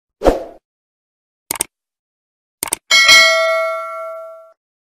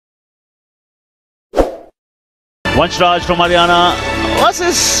Vanshaj from Haryana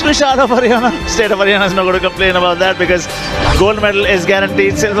versus Vishal of Haryana. State of Haryana is not going to complain about that because gold medal is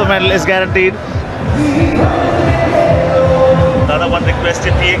guaranteed, silver medal is guaranteed. Dada, one request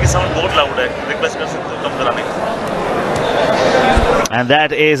is PA ki sound बहुत loud है. Request कर सकते हो कम कराने. And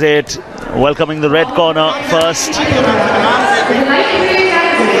that is it. Welcoming the red corner first.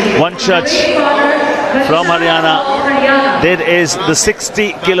 Vanshaj from Haryana. That is the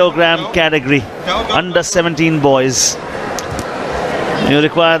 60 kilogram category. Under 17 boys. You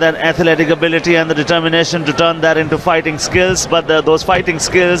require that athletic ability and the determination to turn that into fighting skills. But those fighting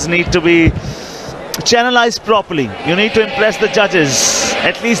skills need to be channelized properly. You need to impress the judges.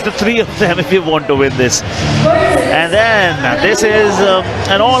 At least the three of them if you want to win this. And then this is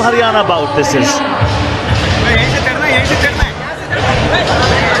an all Haryana bout. This is.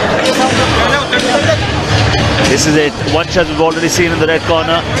 This is it. Vanshaj we've already seen in the red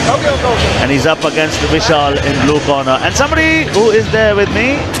corner. And he's up against Vishal in blue corner. And somebody who is there with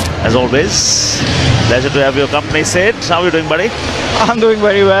me, as always. Pleasure to have your company, Sid. How are you doing, buddy? I'm doing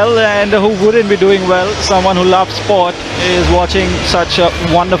very well, and who wouldn't be doing well? Someone who loves sport is watching such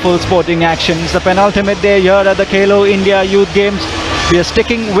wonderful sporting actions. The penultimate day here at the Khelo India Youth Games. We are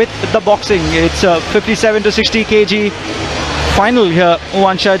sticking with the boxing. It's 57 to 60 kg final here.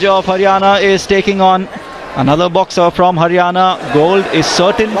 Vanshaj of Haryana is taking on another boxer from Haryana. Gold is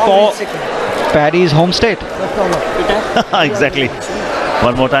certain for Paddy's home state. Exactly.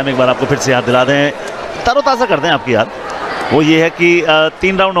 One more time, एक बार आपको फिर से याद दिला दें, तरोताज़ा कर दें आपकी याद. वो ये है कि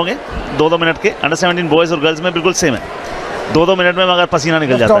 3 राउंड होंगे 2-2 मिनट के. अंडर 17 बॉयज़ और गर्ल्स में बिल्कुल सेम है. 2-2 मिनट में मगर पसीना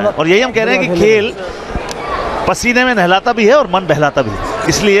निकल जाता है. और यही हम कह रहे हैं कि खेल पसीने में नहलाता भी है और मन बहलाता भी है.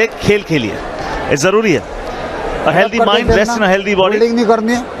 इसलिए खेल खेलिए, ये ज़रूरी है. A healthy mind rests in a healthy body.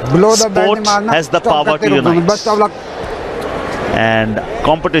 Sport has the power to unite. And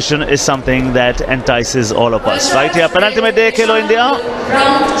competition is something that entices all of us. Right here, penultimate day, Khelo India.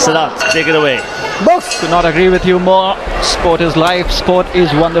 Siddharth, take it away. Could not agree with you more. Sport is life. Sport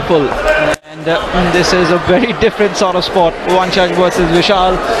is wonderful. And this is a very different sort of sport. Vanshaj versus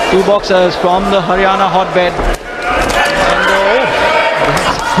Vishal. Two boxers from the Haryana hotbed.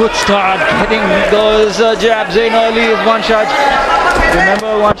 Good start, getting those jabs in early is Vanshaj.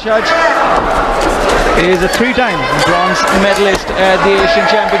 Remember, Vanshaj is a 3-time bronze medalist at the Asian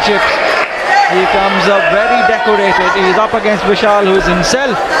Championships. He comes up very decorated. He is up against Vishal, who is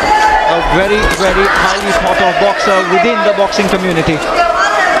himself a very, very highly thought of boxer within the boxing community.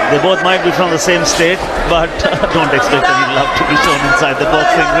 They both might be from the same state, but don't expect any love to be shown inside the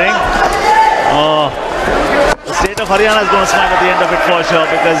boxing ring. Oh. The state of Haryana is going to smile at the end of it for sure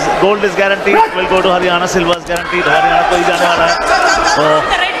because gold is guaranteed. Will go to Haryana, silver is guaranteed. Haryana को ही जाने वाला है.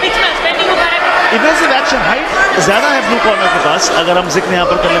 Impressive action, height ज़्यादा है blue corner के पास. अगर हम जिक्र यहाँ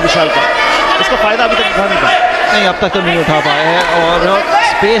पर कर लें विशाल का, इसका फायदा अभी तक उठा नहीं पाया. नहीं, अब तक तो नहीं उठा पाए हैं. और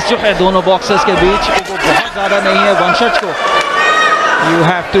स्पेस जो है दोनों बॉक्सर्स के बीच वो बहुत ज़्यादा नहीं है. वंशज को you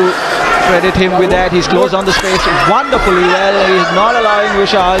have to credit him with that. He's closed on the space wonderfully well. He's not allowing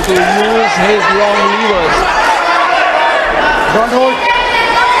Vishal to use his long levers. Don't hold.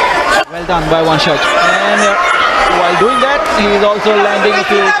 Well done by Vanshaj. And while doing that, he's also landing a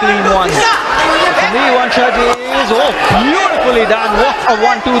few clean ones. For me, Vanshaj is beautifully done. What a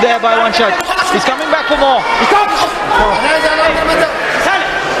 1-2 there by Vanshaj. He's coming back for more.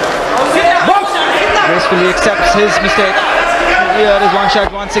 Gracefully accepts his mistake. Here is Vanshaj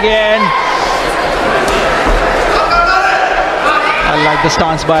once again. I like the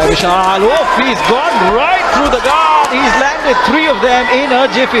stance by Vishal. Oh, he's gone right through the guard. He's landed 3 of them in a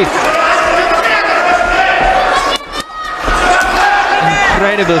jiffy.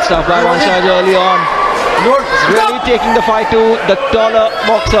 Incredible stuff by Vanshaj early on. Really taking the fight to the taller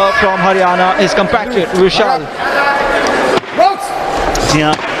boxer from Haryana, his compatriot Vishal.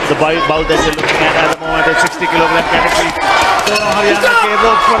 Yeah, the bout that you're looking at the moment is 60 kilogram category. तो हरियाणा के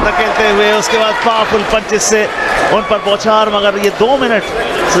रोक पर धकेलते हुए उसके बाद powerful punches से उन पर बौछार. मगर ये 2 मिनट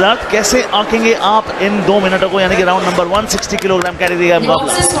सिद्धार्थ कैसे आंकेंगे आप इन 2 मिनटों को, यानी कि राउंड नंबर 1 60 किलोग्राम कैटेगरी का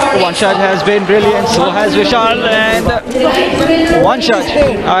मुकाबला. Vanshaj has been brilliant, so has Vishal, and Vanshaj,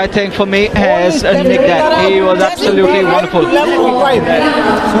 I think for me, has nicked that. He was absolutely wonderful.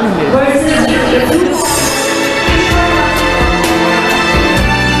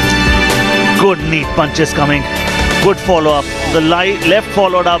 Good neat punches coming. Good follow up. The left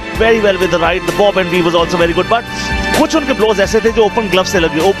followed up very well with the right. The bob and weave was also very good. But कुछ उनके blows ऐसे थे जो open glove से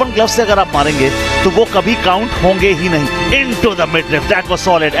लगे. Open glove से अगर आप मारेंगे तो वो कभी काउंट होंगे ही नहीं. Into the midriff. That was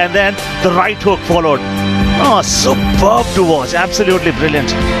solid. And then the right hook followed. Oh, superb to watch. Absolutely brilliant.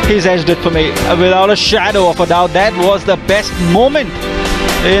 He's edged it for me without a shadow of a doubt. That was the best moment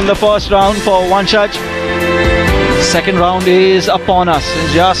in the first round for Vanshaj. Second round is upon us,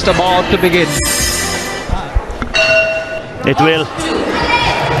 just about to begin. It will.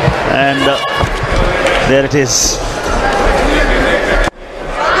 And there it is.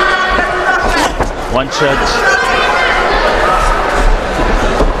 Vanshaj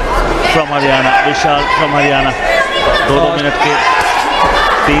from Haryana, Vishal from Haryana. 2 minute के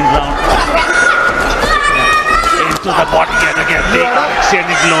 3 round. Into the body and again they are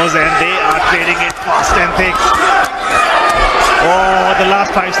exchanging blows and they are trading it fast and thick. Oh, the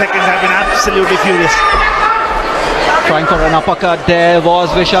last 5 seconds have been absolutely furious. Trying for an uppercut there was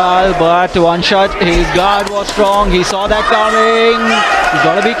Vishal, but Vanshaj, his guard was strong. He saw that coming. He's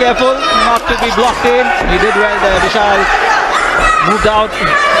got to be careful not to be blocked in. He did well there. Vishal moved out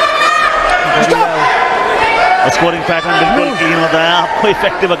very well. Scoring pattern बिल्कुल clean होता है. आपको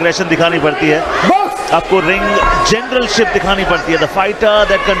effective aggression दिखानी पड़ती है, आपको ring generalship दिखानी पड़ती है. The fighter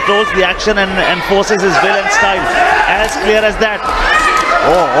that controls the action and एनफोर्सेस his will and style, as clear as that.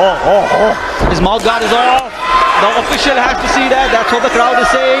 His mouth guard is off. The official has to see that. That's what the crowd is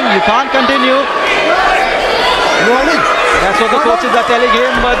saying. You can't continue. That's what the coaches are telling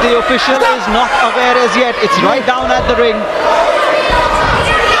him, but the official is not aware as yet. It's right down at the ring.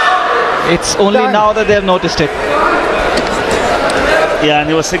 It's only now that they have noticed it. Yeah, and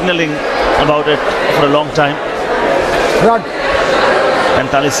he was signaling about it for a long time.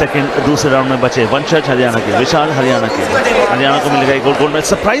 45 second दूसरे round में बचे. वंशज हरियाणा के, विशाल हरियाणा के. हरियाणा को मिलेगा एक gold medal.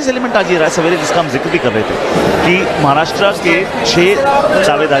 Surprise element आज ये रहा है सवेरे, जिसका हम जिक्र भी कर रहे थे कि महाराष्ट्र के 6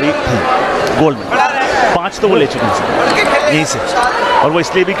 दावेदारी हैं गोल्ड में. 5 तो वो ले चुके हैं यहीं से, और वो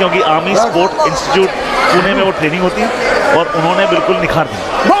इसलिए भी क्योंकि आर्मी स्पोर्ट इंस्टीट्यूट पुणे में वो ट्रेनिंग होती है और उन्होंने बिल्कुल निखार दी.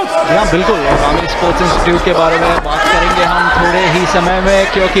 हाँ बिल्कुल, आर्मी स्पोर्ट्स इंस्टीट्यूट के बारे में बात करेंगे हम थोड़े ही समय में,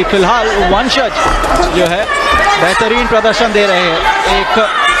 क्योंकि फिलहाल वंशज जो है बेहतरीन प्रदर्शन दे रहे हैं. एक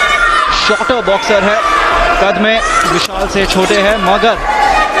शॉर्टर बॉक्सर है, कद में विशाल से छोटे हैं, मगर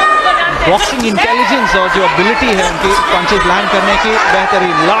बॉक्सिंग इंटेलिजेंस और जो एबिलिटी है उनकी पंचेस लैंड करने की,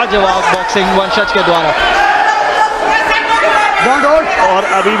 बेहतरीन लाजवाब बॉक्सिंग वंशज के द्वारा. और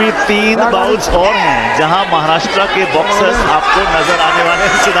अभी भी 3 बाउल्स और हैं जहां महाराष्ट्र के बॉक्सर्स आपको नजर आने वाले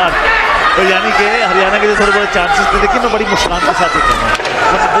हैं सिद्धार्थ. तो यानी कि हरियाणा के जो थोड़े बड़े चांसेस थे, देखिए मैं बड़ी मुस्कान के साथ ही कर रहा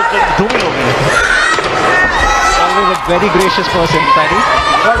हूँ, धूमिल हो गए. Always a very gracious person, Paddy.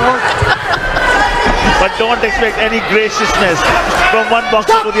 But don't expect any graciousness from one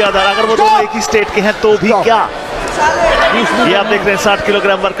boxer to the other. अगर वो दोनों एक ही स्टेट के हैं तो भी क्या. ये आप देख रहे हैं 60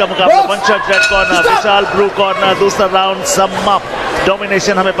 किलोग्राम वर्ग का मुकाबला. वंशज रेड कॉर्नर, विशाल ब्लू कॉर्नर. दूसरा राउंड समाप्त.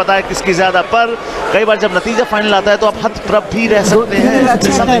 डोमिनेशन हमें पता है किसकी ज्यादा, पर कई बार जब नतीजा फाइनल आता है तो आप हतप्रभ भी रह सकते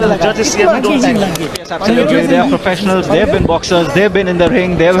हैं. Judges here we don't see. Yes, absolutely. They are professionals. They've been boxers. They've been in the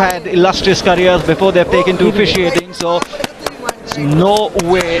ring. They've had illustrious careers before they've taken to officiating. So no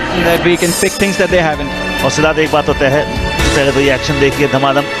way that we can pick things that they haven't. और सिद्धार्थ एक बात होता है, पहले तो ये action देखिए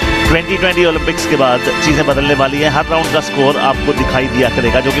धमाधम. 2020 ओलंपिक्स के बाद चीजें बदलने वाली हैं. हर राउंड का स्कोर आपको दिखाई दिया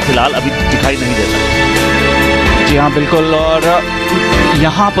करेगा, जो कि फिलहाल अभी दिखाई नहीं देता. जी हाँ बिल्कुल. और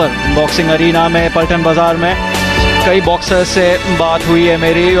यहाँ पर बॉक्सिंग अरीना में पल्टन बाजार में कई बॉक्सर्स से बात हुई है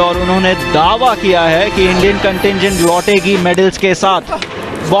मेरी, और उन्होंने दावा किया है कि इंडियन कंटिंजेंट लौटेगी मेडल्स के साथ.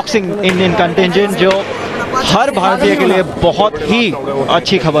 बॉक्सिंग इंडियन कंटिंजेंट जो हर भारतीय के लिए बहुत ही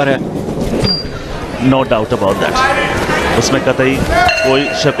अच्छी खबर है. नो डाउट अबाउट दैट, उसमें कतई कोई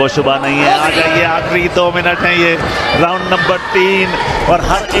शको शुबा नहीं है. आ जाइए, आखिरी 2 मिनट है ये राउंड नंबर 3, और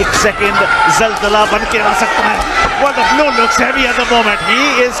हर एक सेकंड जलजला बन के आ सकता है. Well, the blue looks heavy at the moment. He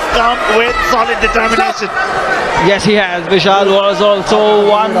is come with solid determination. Yes, he has. Vishal was also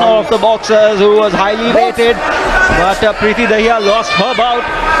one of the boxers who was highly rated, but Preeti Dahiya lost her bout.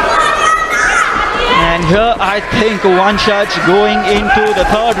 And here I think Vanshaj going into the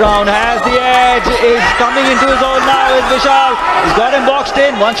 3rd round has the edge, is coming into his own now is Vishal. He's got him boxed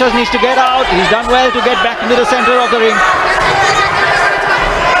in. Vanshaj needs to get out. He's done well to get back into the center of the ring.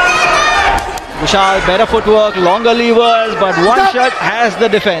 Vishal, better footwork, longer levers, but Vanshaj has the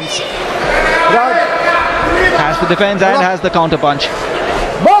defense. Has the defense and has the counter punch.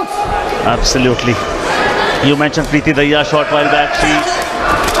 Absolutely. You mentioned Preeti Dahiya short while back. She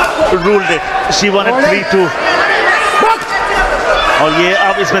ruled it. She won it 3-2. और ये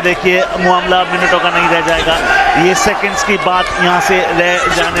अब इसमें देखिए मामला मिनटों का नहीं रह जाएगा, ये सेकंड्स की बात यहाँ से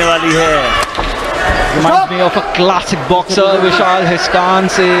रह जाने वाली है. Reminds me of a classic boxer, Vishal. His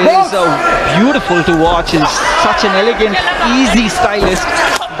stance is beautiful to watch. He's such an elegant, easy stylist.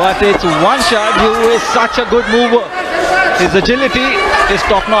 But it's Vanshaj who is such a good mover. His agility is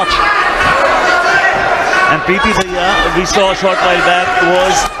top notch. And Preeti Dahiya, we saw a short while back,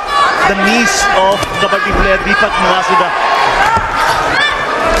 was the niece of Kabaddi player Deepak Navasuda.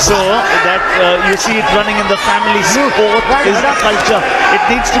 So that you see it running in the family. Sport is a culture. It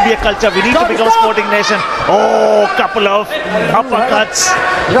needs to be a culture. We need to become a sporting nation. Oh, couple of uppercuts.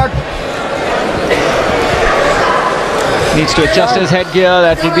 Needs to adjust his headgear.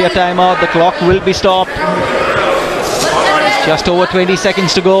 That will be a timeout. The clock will be stopped. Just over 20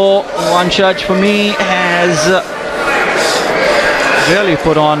 seconds to go. Vanshaj, for me, has really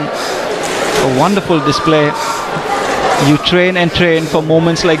put on a wonderful display. You train and train for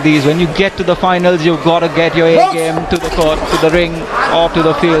moments like these. When you get to the finals, you've got to get your A game to the court, to the ring, or to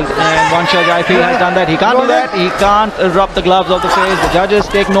the field. And Vanshaj, I feel, has done that. He can't do that. He can't rub the gloves off the face. The judges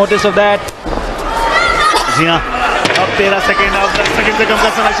take notice of that. जी हाँ, अब 13 second, अब 10 second से कम का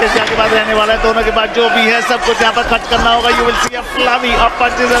समय शेष के बाद रहने वाला है. दोनों के बाद जो भी है सब कुछ यहाँ पर खर्च करना होगा. You will see a flurry of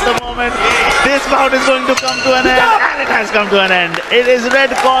punches at the moment. This bout is going to come to an end, and it has come to an end. It is red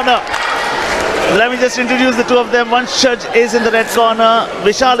corner. Let me just introduce the two of them. Vanshaj is in the red corner.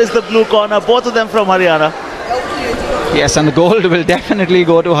 Vishal is the blue corner. Both of them from Haryana. Yes, and the gold will definitely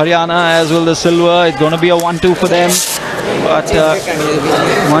go to Haryana, as will the silver. It's going to be a 1-2 for them. But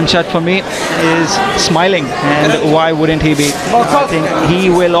Vanshaj, for me, is smiling, and why wouldn't he be? I think he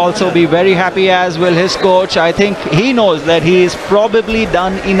will also be very happy, as will his coach. I think he knows that he is probably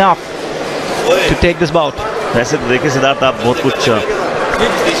done enough to take this bout. वैसे तो देखिए सिद्धार्थ, आप बहुत कुछ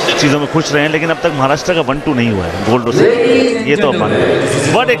चीज़ों में खुश रहे हैं, लेकिन अब तक महाराष्ट्र का 1-2 नहीं हुआ है गोल्ड से. ये तो अपन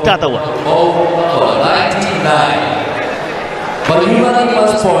वर्डिक्ट आता हुआ. For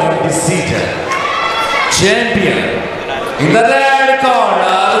unanimous point decision, champion in the red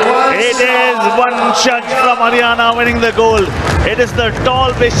corner. It is Vanshaj from Haryana winning the gold. It is the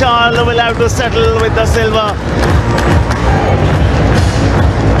tall Vishal who will have to settle with the silver.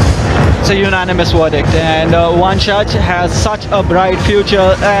 It's a unanimous verdict, and Vanshaj has such a bright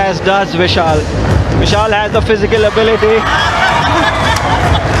future, as does Vishal. Vishal has the physical ability.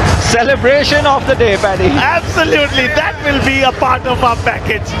 Celebration of the day, Paddy. Absolutely, that will be a part of our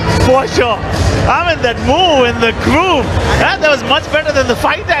package for sure. I mean, that move in the groove, that was much better than the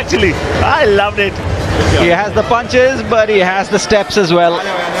fight actually. I loved it. He has the punches, but he has the steps as well.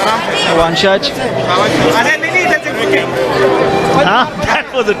 Vanshaj. That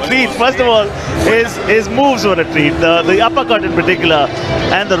was a treat. First of all, his moves were a treat. The uppercut in particular,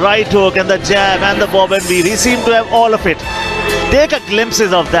 and the right hook, and the jab, and the bob and weave. He seemed to have all of it. Take a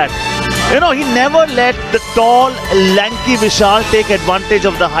glimpses of that. You know, he never let the tall, lanky Vishal take advantage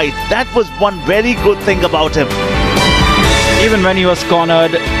of the height. That was one very good thing about him. Even when he was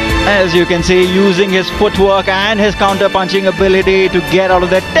cornered, as you can see, using his footwork and his counter-punching ability to get out of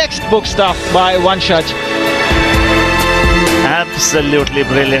that textbook stuff by Vanshaj. Absolutely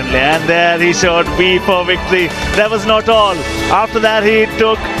brilliantly. And there he showed V for victory. That was not all. After that he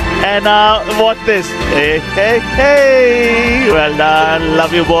took, and what this? Hey, hey, hey. Well done.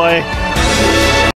 Love you, boy.